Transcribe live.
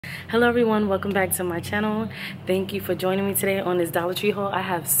Hello everyone, welcome back to my channel. Thank you for joining me today on this Dollar Tree haul. I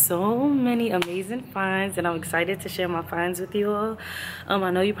have so many amazing finds and I'm excited to share my finds with you all.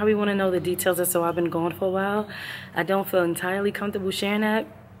 I know you probably want to know the details of so I've been gone for a while. I don't feel entirely comfortable sharing that,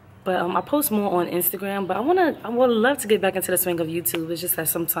 but I post more on Instagram. But I would love to get back into the swing of YouTube. It's just that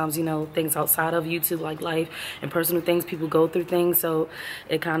sometimes, you know, things outside of YouTube like life and personal things, people go through things, so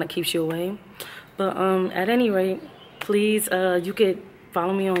it kind of keeps you away. But at any rate, please, you could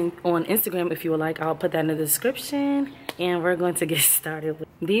follow me on Instagram if you would like. I'll put that in the description and we're going to get started.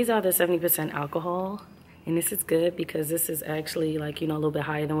 These are the 70% alcohol, and this is good because this is actually, like, you know, a little bit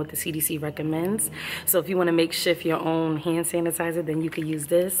higher than what the CDC recommends. So if you want to makeshift your own hand sanitizer, then you could use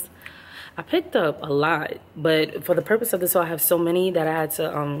this. I picked up a lot, but for the purpose of this, so I have so many that I had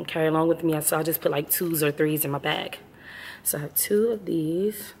to carry along with me, so I just put like 2s or 3s in my bag. So I have 2 of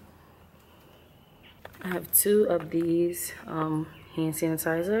these. I have 2 of these hand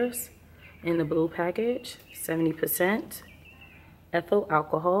sanitizers in the blue package, 70% ethyl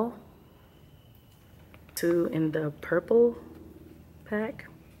alcohol. 2 in the purple pack,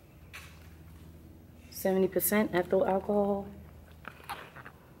 70% ethyl alcohol.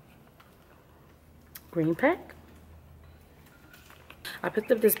 Green pack. I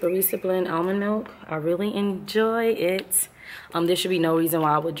picked up this Barista blend almond milk. I really enjoy it. There should be no reason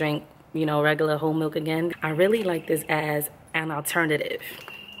why I would drink, you know, regular whole milk again. I really like this as an alternative.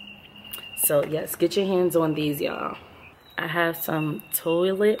 So yes, get your hands on these, y'all. I have some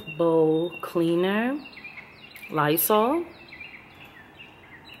toilet bowl cleaner, Lysol,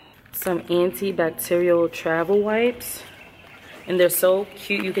 some antibacterial travel wipes, and they're so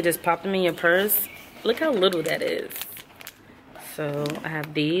cute. You could just pop them in your purse. Look how little that is. So I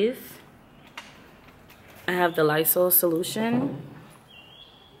have these. I have the Lysol solution.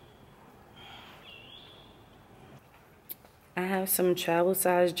 I have some travel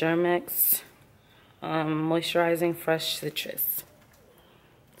size Germ-x moisturizing fresh citrus.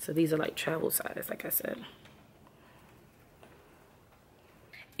 So these are like travel size, like I said.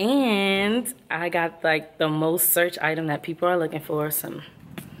 And I got like the most search item that people are looking for, some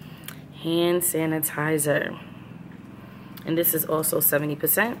hand sanitizer. And this is also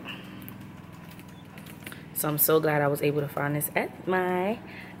 70%. So I'm so glad I was able to find this at my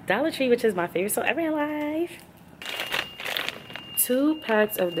Dollar Tree, which is my favorite store ever in life. 2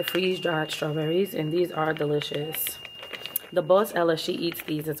 packs of the freeze-dried strawberries, and these are delicious. The boss Ella, she eats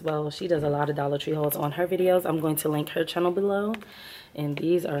these as well. She does a lot of Dollar Tree hauls on her videos. I'm going to link her channel below, and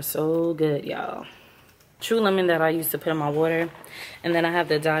these are so good, y'all. True lemon that I used to put in my water, and then I have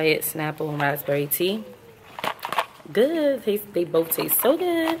the diet Snapple and raspberry tea. Good. They both taste so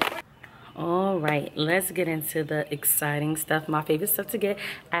good. All right, let's get into the exciting stuff. My favorite stuff to get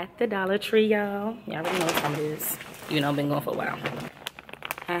at the Dollar Tree, y'all. Y'all already know what time it is. You know, I've been going for a while.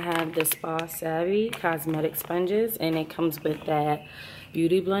 I have the Spa Savvy Cosmetic Sponges, and it comes with that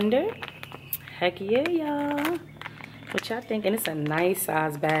beauty blender. Heck yeah, y'all. What y'all think? And it's a nice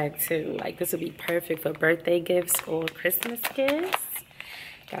size bag, too. Like, this would be perfect for birthday gifts or Christmas gifts.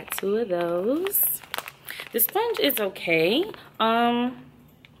 Got 2 of those. The sponge is okay.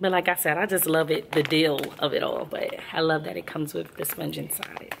 But like I said, I just love it, the deal of it all. But I love that it comes with the sponge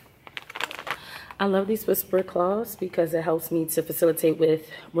inside. I love these Swisspers cloths because it helps me to facilitate with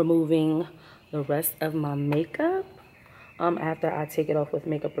removing the rest of my makeup. After I take it off with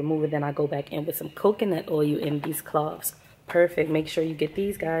makeup remover, then I go back in with some coconut oil in these cloths. Perfect. Make sure you get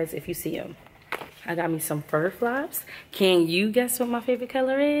these, guys, if you see them. I got me some fur flops. Can you guess what my favorite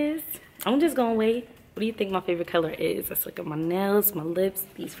color is? I'm just gonna wait. What do you think my favorite color is? Let's look at my nails, my lips,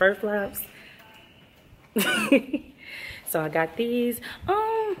 these fur flops. So I got these.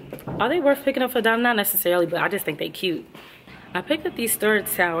 Are they worth picking up for $1? Not necessarily, but I just think they cute. I picked up these storage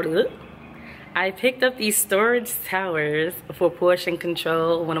towers. I picked up these storage towers for portion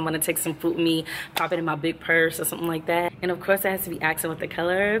control when I want to take some food with me, pop it in my big purse or something like that. And of course, it has to be accent with the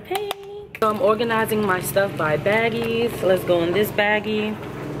color pink. So I'm organizing my stuff by baggies. So let's go in this baggie.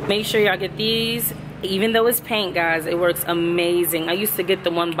 Make sure y'all get these. Even though it's paint, guys, it works amazing. I used to get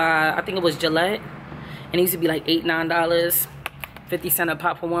the one by, I think it was Gillette, and it used to be like $8, $9, 50 cents a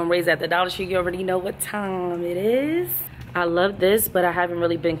pop for one. Raise at the Dollar Tree. You already know what time it is. I love this, but I haven't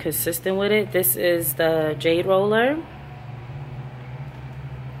really been consistent with it. This is the Jade roller.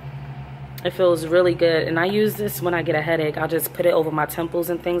 It feels really good, and I use this when I get a headache. I'll just put it over my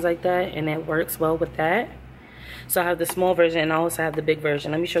temples and things like that, and it works well with that. So I have the small version and I also have the big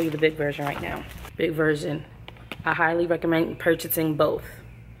version. Let me show you the big version right now. Big version. I highly recommend purchasing both.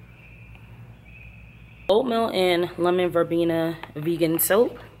 Oatmeal and lemon verbena vegan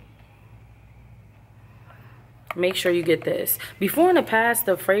soap. make sure you get this. Before in the past,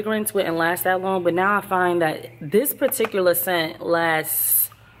 the fragrance wouldn't last that long, but now I find that this particular scent lasts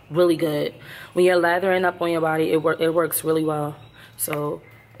really good. When you're lathering up on your body, it works really well. So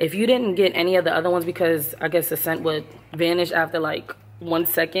if you didn't get any of the other ones, because I guess the scent would vanish after like 1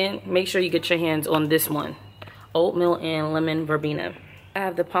 second, make sure you get your hands on this one. Oatmeal and Lemon Verbena. I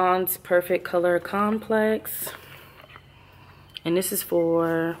have the Pond's Perfect Color Complex. And this is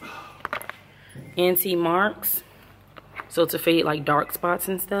for anti-marks. So to fade like dark spots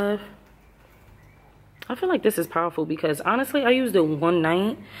and stuff. I feel like this is powerful because honestly, I used it one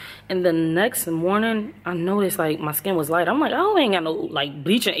night. And the next morning, I noticed like my skin was light. I'm like, oh, I ain't got no like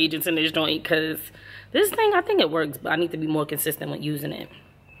bleaching agents in this joint. Because this thing, I think it works. But I need to be more consistent with using it.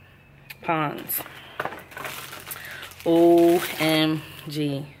 Pond's.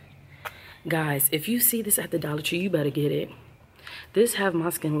 OMG. Guys, if you see this at the Dollar Tree, you better get it. This have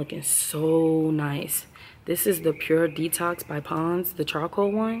my skin looking so nice. This is the Pure Detox by Pond's, the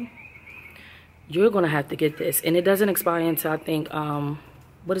charcoal one. You're gonna have to get this. And it doesn't expire until I think,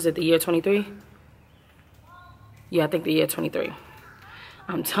 what is it, the year 23? Yeah, I think the year 23.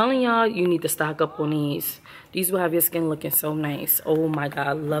 I'm telling y'all, you need to stock up on these. These will have your skin looking so nice. Oh my God,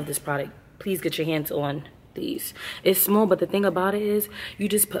 I love this product. Please get your hands on these. It's small, but the thing about it is you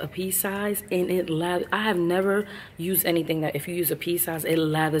just put a pea size and it lathers. I have never used anything that if you use a pea size, it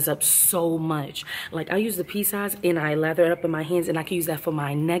lathers up so much. Like I use the pea size and I lather it up in my hands, and I can use that for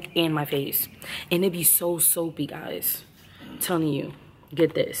my neck and my face, and it be so soapy, guys. I'm telling you,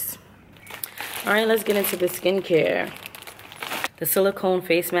 get this. All right, let's get into the skincare. The silicone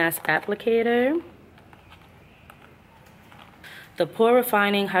face mask applicator. The Pore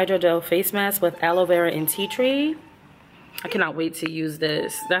Refining Hydrogel Face Mask with Aloe Vera and Tea Tree. I cannot wait to use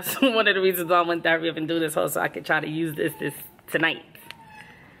this. That's one of the reasons why I went to hurry up and do this whole, so I could try to use this tonight.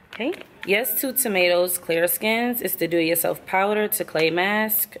 Okay. Yes to Tomatoes Clear Skins. It's the do-it-yourself powder to clay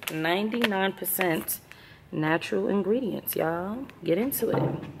mask. 99% natural ingredients, y'all. Get into it.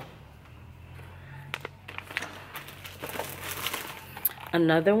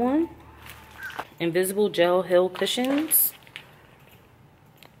 Another one. Invisible Gel Hill Cushions.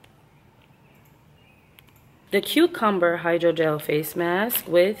 The Cucumber Hydrogel Face Mask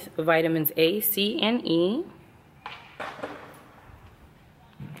with vitamins A, C, and E.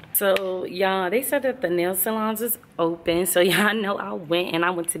 So, y'all, they said that the nail salons is open. So, y'all know I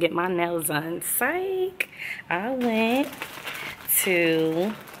went to get my nails done. Psych! I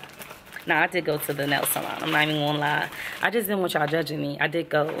did go to the nail salon. I'm not even gonna lie. I just didn't want y'all judging me. I did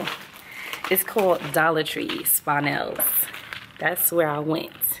go. It's called Dollar Tree Spa Nails. That's where I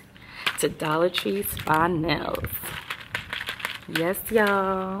went. To Dollar Tree Spa Nails. Yes,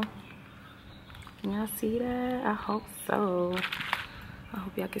 y'all. Y'all see that? I hope so. I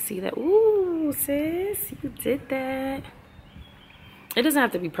hope y'all can see that. Ooh, sis, you did that. It doesn't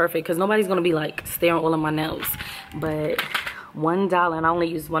have to be perfect because nobody's gonna be like staring all of my nails. But $1 and I only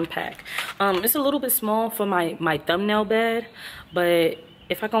use 1 pack. It's a little bit small for my thumbnail bed, but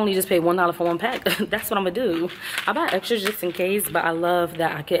if I can only just pay $1 for 1 pack, that's what I'm gonna do. I buy extras just in case, but I love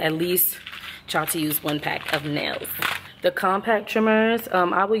that I could at least try to use 1 pack of nails. The compact trimmers,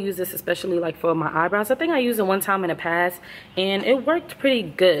 I will use this especially like for my eyebrows. I think I used it one time in the past and it worked pretty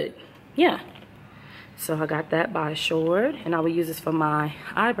good. Yeah. So I got that by Short, and I will use this for my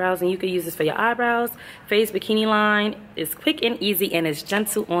eyebrows, and you can use this for your eyebrows. Face bikini line is quick and easy, and it's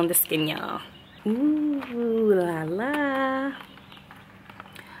gentle on the skin, y'all. Ooh la la.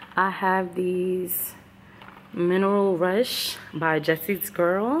 I have these Mineral Rush by Jesse's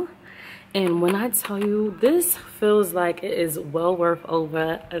Girl. And when I tell you, this feels like it is well worth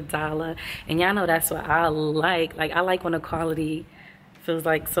over $1. And y'all know that's what I like. Like, I like when the quality feels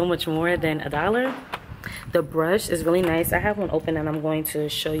like so much more than $1. The brush is really nice. I have one open and I'm going to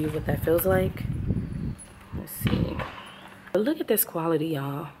show you what that feels like. Let's see. But look at this quality,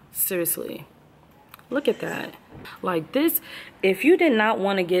 y'all. Seriously. Look at that. Like this, if you did not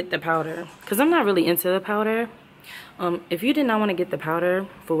want to get the powder, because I'm not really into the powder. If you did not want to get the powder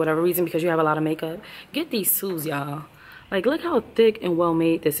for whatever reason because you have a lot of makeup, get these tools, y'all. Like, look how thick and well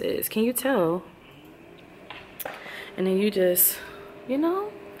made this is. Can you tell? And then you just, you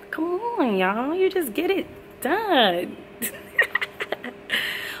know, come on, y'all. You just get it done.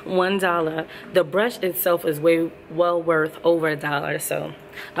 $1. The brush itself is way well worth over $1. So,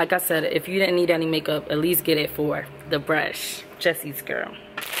 like I said, if you didn't need any makeup, at least get it for the brush. Jesse's Girl.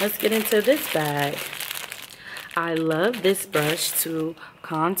 Let's get into this bag. I love this brush to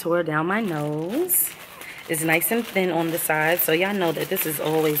contour down my nose. It's nice and thin on the side, so y'all know that this is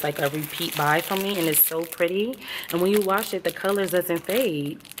always like a repeat buy for me, and it's so pretty. And when you wash it, the colors doesn't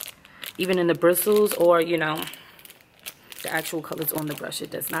fade, even in the bristles or, you know, The actual colors on the brush,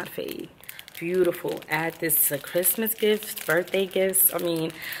 it does not fade. Beautiful. Add this to Christmas gifts, birthday gifts. I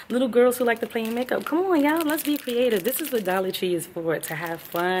mean, little girls who like to play in makeup. Come on, y'all. Let's be creative. This is what Dollar Tree is for. To have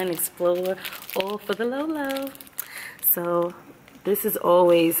fun, explore, all for the low. So this is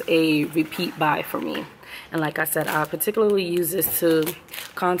always a repeat buy for me. And like I said, I particularly use this to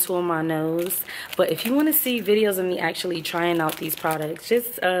contour my nose. But if you want to see videos of me actually trying out these products,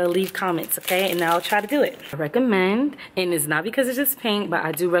 just leave comments, okay? And I'll try to do it. I recommend, and it's not because it's just pink, but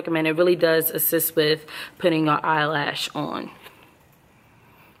I do recommend. It really does assist with putting your eyelash on,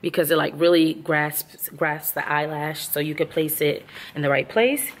 because it like really grasps the eyelash, so you can place it in the right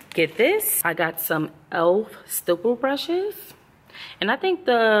place. Get this. I got some e.l.f. stipple brushes. And I think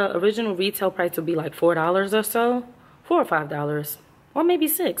the original retail price would be like $4 or so. $4 or $5. Or maybe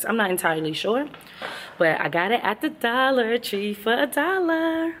 $6. I'm not entirely sure. But I got it at the Dollar Tree for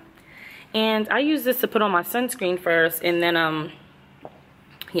 $1. And I use this to put on my sunscreen first. And then,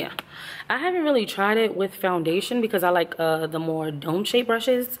 yeah. I haven't really tried it with foundation because I like the more dome-shaped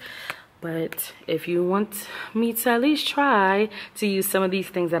brushes. But if you want me to at least try to use some of these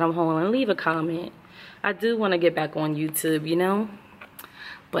things that I'm holding, leave a comment. I do want to get back on YouTube, you know.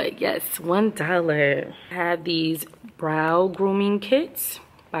 But yes, $1. I have these brow grooming kits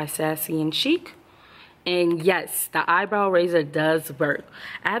by Sassy and Chic. And yes, the eyebrow razor does work.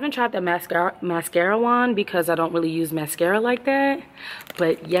 I haven't tried the mascara one because I don't really use mascara like that.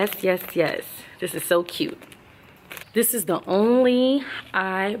 But yes. This is so cute. This is the only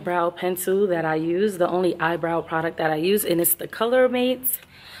eyebrow pencil that I use. The only eyebrow product that I use. And it's the Color Mates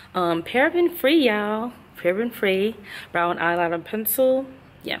paraben free, y'all. Paraben free brown eyeliner pencil.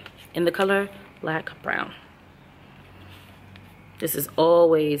 Yeah, in the color black brown. This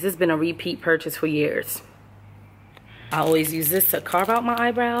has been a repeat purchase for years. I always use this to carve out my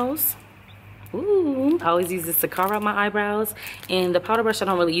eyebrows. Ooh, I always use this to carve out my eyebrows. And the powder brush I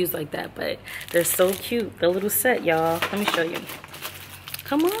don't really use like that, but they're so cute. The little set, y'all. Let me show you.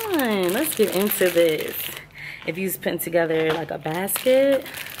 Come on, let's get into this. If you're putting together like a basket,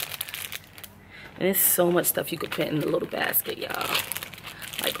 and there's so much stuff you could put in the little basket, y'all.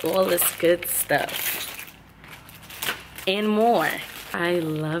 Like all this good stuff. And more. I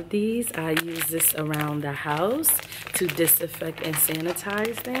love these. I use this around the house to disinfect and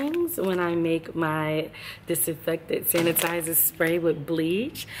sanitize things when I make my disinfectant sanitizer spray with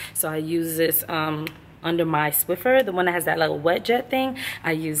bleach. So I use this under my Swiffer, the one that has that little wet jet thing.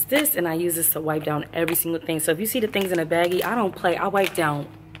 I use this, and I use this to wipe down every single thing. So if you see the things in a baggie, I don't play. I wipe down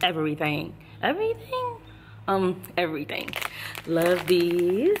everything. Everything. Love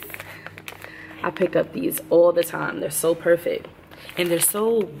these. I pick up these all the time. They're so perfect. And they're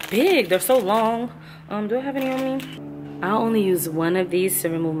so big. They're so long. Do I have any on me? I only use one of these to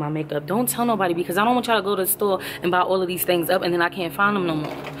remove my makeup. Don't tell nobody, because I don't want y'all to go to the store and buy all of these things up and then I can't find them no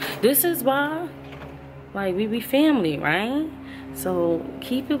more. This is why, like, we be family, right? So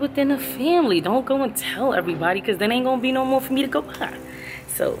keep it within the family. Don't go and tell everybody, because then ain't gonna be no more for me to go buy.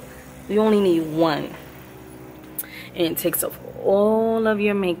 So you only need one. And it takes off all of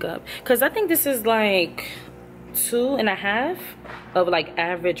your makeup. Because I think this is like 2.5 of like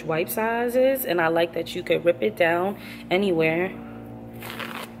average wipe sizes. And I like that you could rip it down anywhere.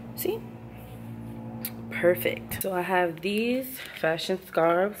 See? Perfect. So I have these fashion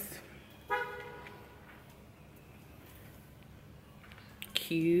scarves.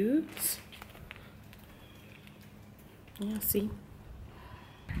 Cute. Yeah, see?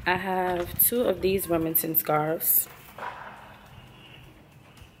 I have 2 of these Remington scarves.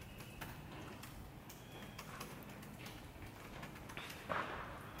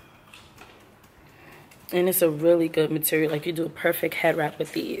 And it's a really good material. Like, you do a perfect head wrap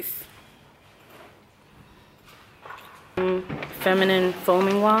with these. Feminine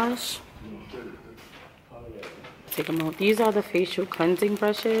foaming wash. Take them out. These are the facial cleansing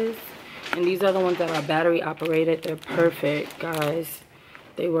brushes. And these are the ones that are battery operated. They're perfect, guys.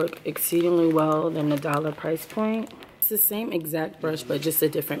 They work exceedingly well than the $1 price point. It's the same exact brush, but just a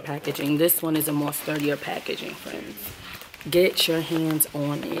different packaging. This one is a more sturdier packaging, friends. Get your hands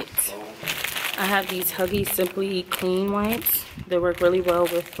on it. I have these Huggy Simply Clean wipes. They work really well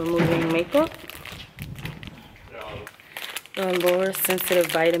with removing makeup. The Laura Sensitive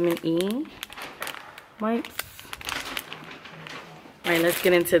Vitamin E wipes. Alright, let's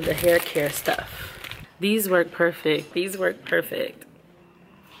get into the hair care stuff. These work perfect. These work perfect.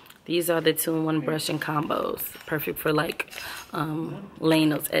 These are the 2-in-1 brushing combos. Perfect for like laying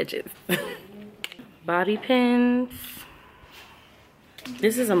those edges. Bobby pins.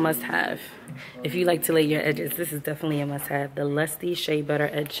 This is a must-have. If you like to lay your edges, this is definitely a must-have. The Lusty Shea Butter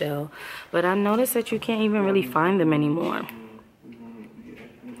Edge Gel. But I noticed that you can't even really find them anymore.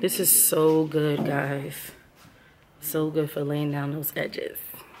 This is so good, guys. So good for laying down those edges.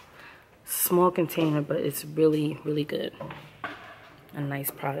 Small container, but it's really, really good. A nice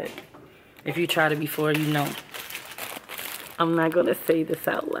product. If you tried it before, you know. I'm not going to say this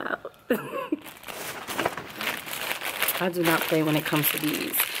out loud. I do not play when it comes to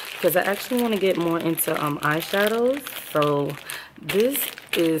these, because I actually want to get more into eyeshadows. So this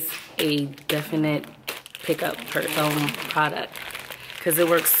is a definite pickup product, because it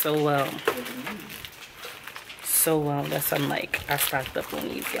works so well. So well, that's unlike I stocked up on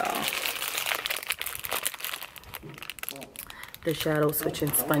these, y'all. The shadow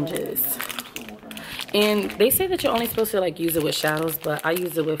switching sponges. And they say that you're only supposed to like use it with shadows, but I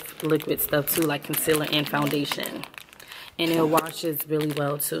use it with liquid stuff too, like concealer and foundation. And it washes really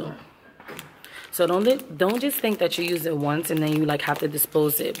well too. So don't just think that you use it once and then you like have to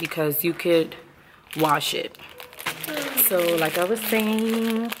dispose it, because you could wash it. So like I was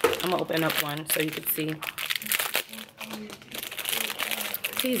saying, I'm gonna open up one so you can see.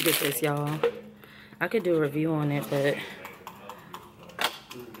 Please get this, y'all. I could do a review on it, but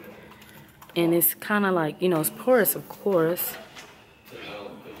and it's kind of like, you know, it's porous, of course,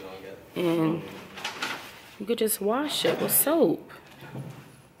 and you could just wash it with soap.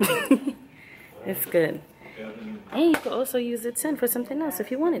 It's good. And you could also use the tin for something else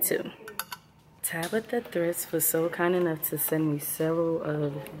if you wanted to. Tabitha Thrifts was so kind enough to send me several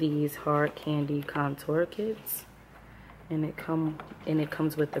of these hard candy contour kits, and it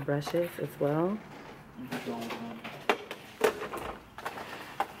comes with the brushes as well.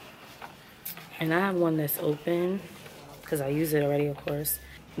 And I have one that's open because I use it already, of course.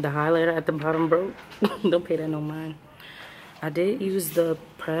 The highlighter at the bottom broke. Don't pay that no mind. I did use the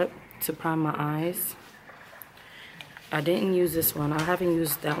prep to prime my eyes. I didn't use this one. I haven't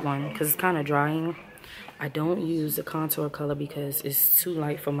used that one because it's kind of drying. I don't use the contour color because it's too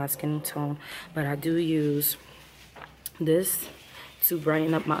light for my skin tone. But I do use this to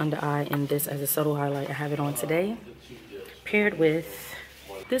brighten up my under eye, and this as a subtle highlight. I have it on today, paired with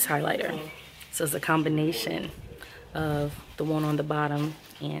this highlighter. So it's a combination of the one on the bottom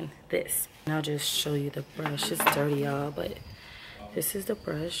and this. And I'll just show you the brush. It's dirty, y'all, but this is the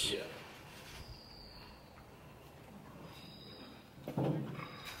brush.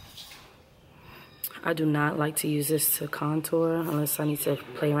 I do not like to use this to contour unless I need to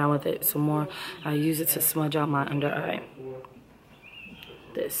play around with it some more. I use it to smudge out my under eye.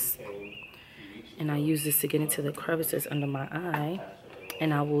 This. And I use this to get into the crevices under my eye.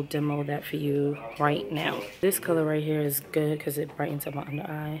 And I will demo that for you right now. This color right here is good because it brightens up my under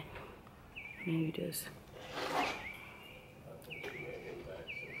eye. And you just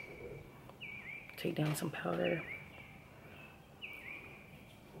take down some powder.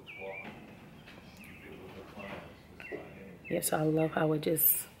 Yes, I love how it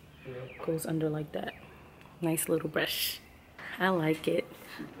just goes under like that. Nice little brush. I like it.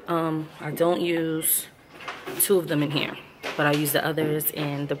 I don't use two of them in here, but I use the others,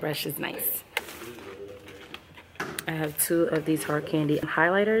 and the brush is nice. I have two of these hard candy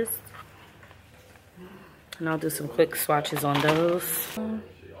highlighters, and I'll do some quick swatches on those.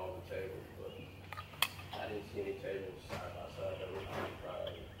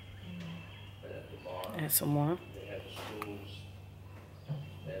 Add some more.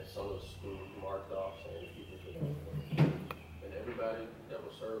 And everybody that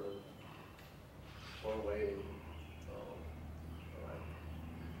was serving one way.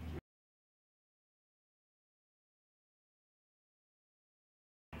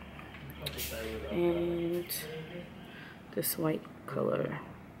 And this white color.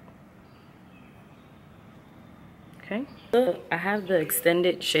 Okay. Look, I have the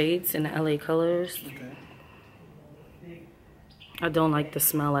extended shades in the LA colors. I don't like the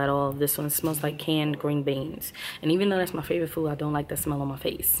smell at all. This one smells like canned green beans. And even though that's my favorite food, I don't like the smell on my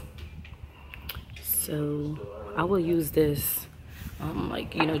face. So I will use this,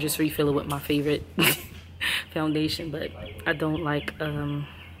 like, you know, just refill it with my favorite foundation. But I don't like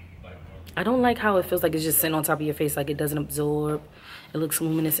how it feels like it's just sitting on top of your face, like it doesn't absorb. It looks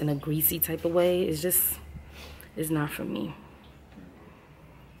luminous in a greasy type of way. It's not for me.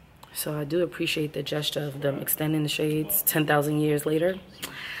 So I do appreciate the gesture of them extending the shades 10,000 years later.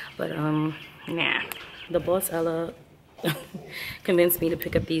 But nah. The boss Ella convinced me to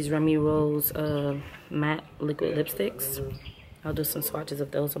pick up these Remy Rose matte liquid lipsticks. I'll do some swatches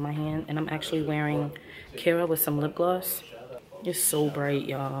of those on my hand. And I'm actually wearing Kara with some lip gloss. It's so bright,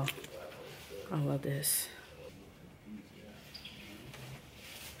 y'all. I love this.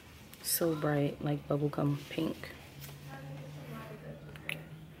 So bright, like bubblegum pink.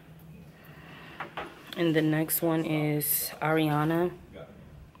 And the next one is Ariana.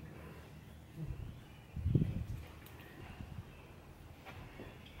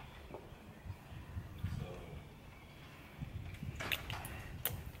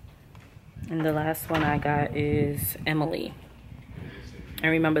 And the last one I got is Emily. And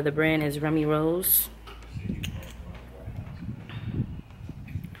remember, the brand is Remy Rose.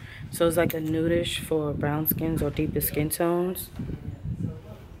 So it's like a nudish for brown skins or deeper skin tones.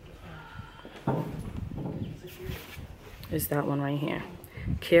 It's that one right here.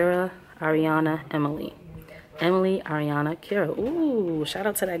 Kira, Ariana, Emily. Emily, Ariana, Kira. Ooh, shout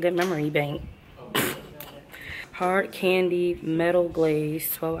out to that good memory bank. Hard candy metal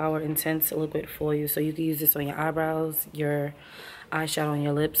glaze 12-hour intense liquid for you. So you can use this on your eyebrows, your eyeshadow, and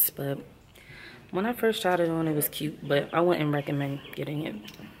your lips. But when I first tried it on, it was cute, but I wouldn't recommend getting it.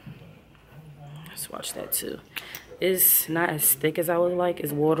 Let's watch that too. It's not as thick as I would like.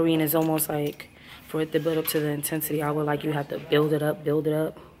 It's watery, and it's almost like for it to build up to the intensity I would like, you have to build it up, build it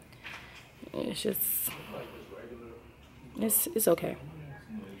up. It's just, it's okay.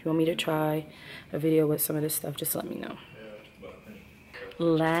 If you want me to try a video with some of this stuff, just let me know.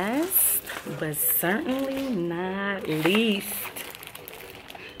 Last, but certainly not least,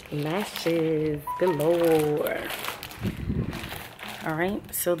 lashes galore. Alright,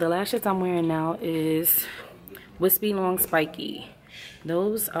 so the lashes I'm wearing now is Wispy Long Spiky.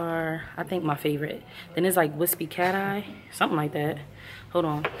 Those are, I think, my favorite. Then it's like Wispy Cat Eye, something like that. Hold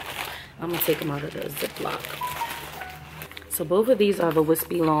on, I'm gonna take them out of the Ziploc. So both of these are the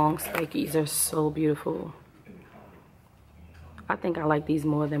Wispy Long Spikies. They're so beautiful. I think I like these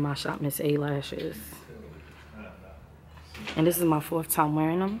more than my Shop Miss A lashes. And this is my 4th time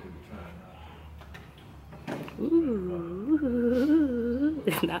wearing them. Ooh,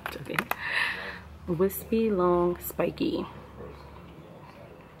 not joking. Wispy Long Spiky.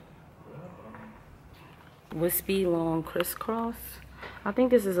 Wispy Long Crisscross. I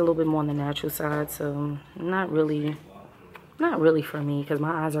think this is a little bit more on the natural side, so not really for me, because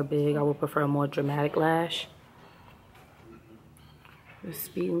my eyes are big. I would prefer a more dramatic lash.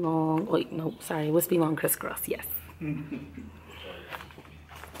 Wispy Long, wait, nope, sorry, Wispy Long Crisscross, yes.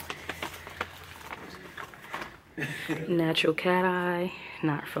 Natural cat eye,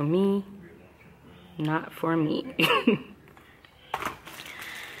 not for me. Not for me.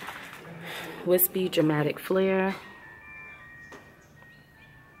 Wispy Dramatic Flare.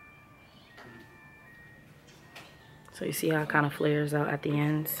 So you see how it kind of flares out at the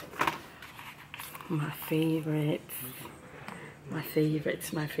ends. My favorite.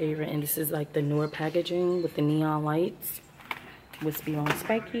 And this is like the newer packaging with the neon lights. Wispy Long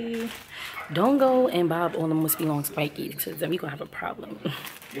Spiky. Don't go and bob on them Wispy Long Spiky, because then we're gonna have a problem.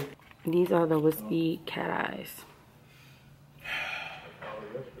 These are the Wispy Cat Eyes.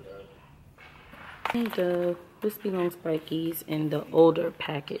 And the Wispy Long Spikies in the older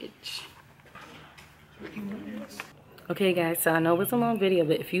package. Okay guys, so I know it was a long video,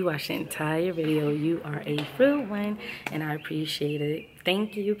 but if you watched the entire video, you are a real one, and I appreciate it.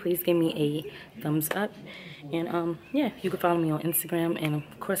 Thank you. Please give me a thumbs up, and yeah, you can follow me on Instagram, and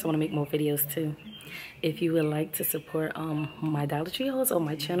of course I want to make more videos too. If you would like to support my Dollar Tree hauls on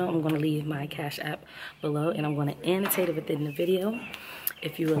my channel, I'm going to leave my Cash App below, and I'm going to annotate it within the video.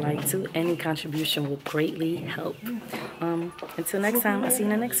 If you would like to, any contribution will greatly help. Until next time, I'll see you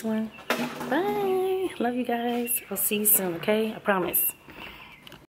in the next one. Bye. Love you guys. I'll see you soon, okay? I promise.